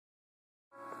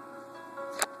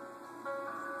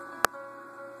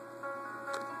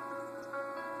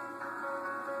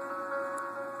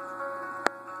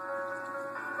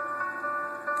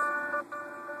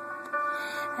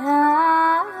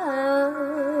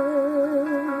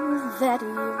that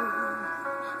you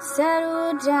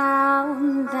settled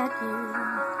down, that you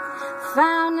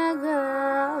found a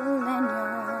girl and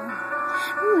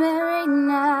you're married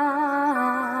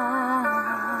now.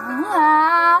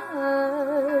 I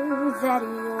heard that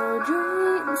your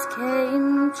dreams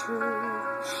came true.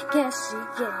 Guess she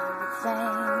gave you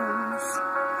things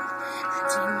I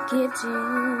didn't give to you.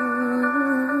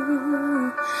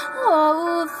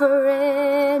 Oh,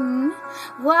 friend,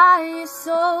 why you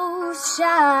so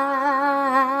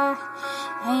shy?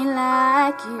 Ain't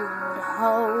like you to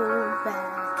hold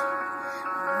back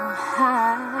or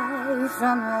hide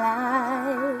from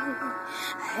life.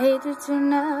 I hate to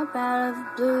turn up out of the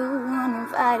blue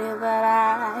uninvited, but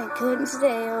I couldn't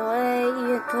stay away.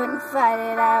 You couldn't fight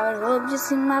it. I would hope you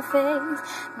see my face,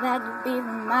 that you'd be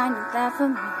reminded that for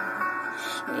me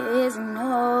it isn't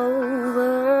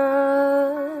over.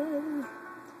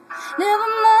 Never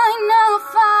mind, I'll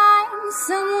find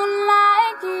someone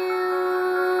like you.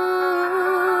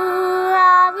 I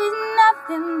was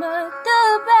nothing but the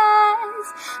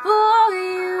best for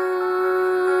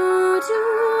you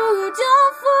too.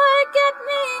 Don't forget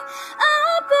me, I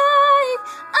beg.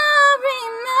 I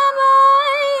remember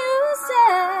you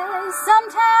said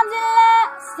sometimes it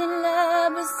lasts in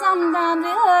love, but sometimes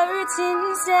it hurts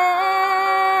instead.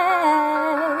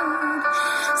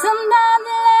 Sometimes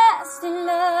it lasts in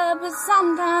love, but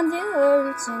sometimes it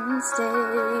hurts instead.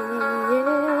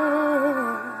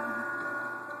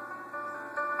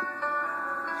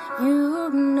 You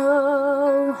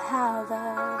know how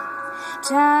the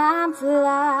time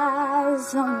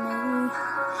flies on me.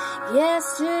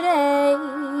 Yesterday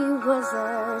was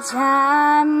the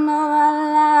time of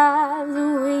our lives.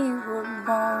 We were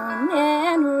born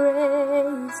and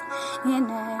raised in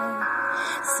a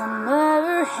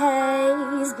summer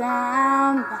haze,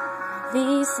 bound by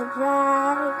the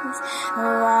surprise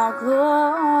of our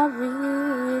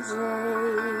glory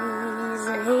days. I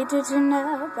hate to turn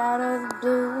up out of the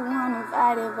blue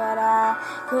uninvited, but I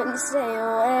couldn't stay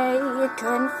away. You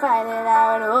couldn't fight it.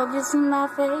 I would hope you see my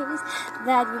face,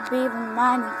 that you'd be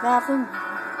reminded that for me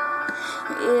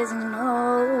it isn't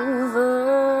over.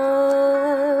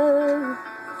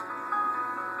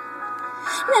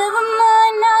 Never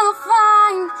mind, I'll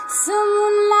find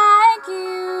someone like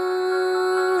you.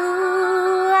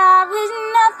 I was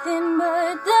nothing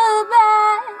but the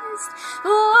best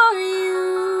for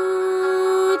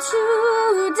you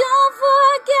too. Don't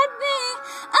forget me,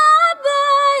 I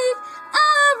beg. I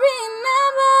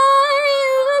remember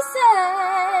you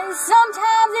said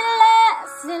sometimes it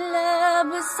lasts in love,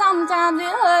 but sometimes it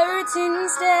hurts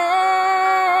instead.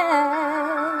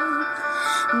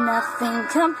 Nothing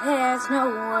compares, no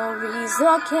worries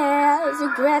or cares,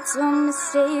 regrets or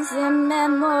mistakes and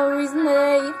memories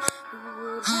made. Who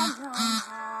would have known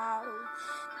how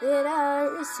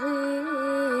bittersweet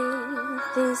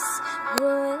this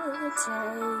would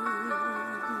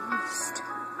taste?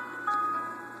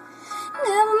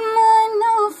 Never mind,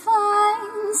 I'll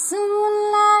find someone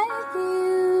like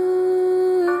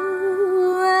you.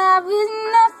 I was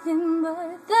nothing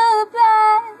but the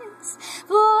best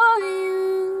for you.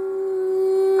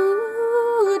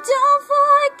 Don't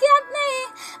forget me,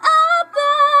 I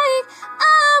beg. I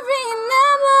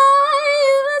remember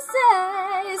you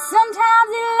say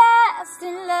sometimes it lasts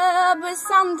in love, but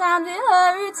sometimes it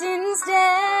hurts instead.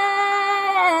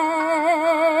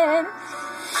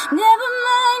 Never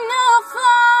mind, I'll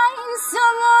find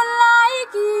someone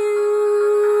like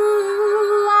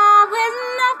you. I was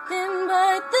nothing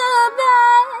but the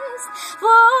best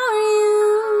for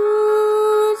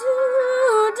you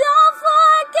too. Don't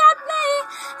forget me,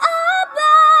 I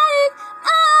beg. I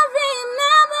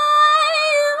remember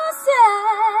you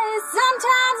say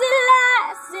sometimes it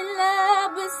lasts in love,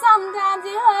 but sometimes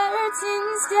it hurts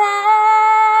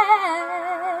instead.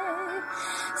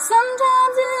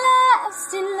 Sometimes it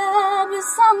lasts in love, but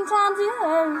sometimes it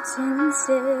hurts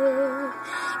instead.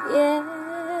 Yeah.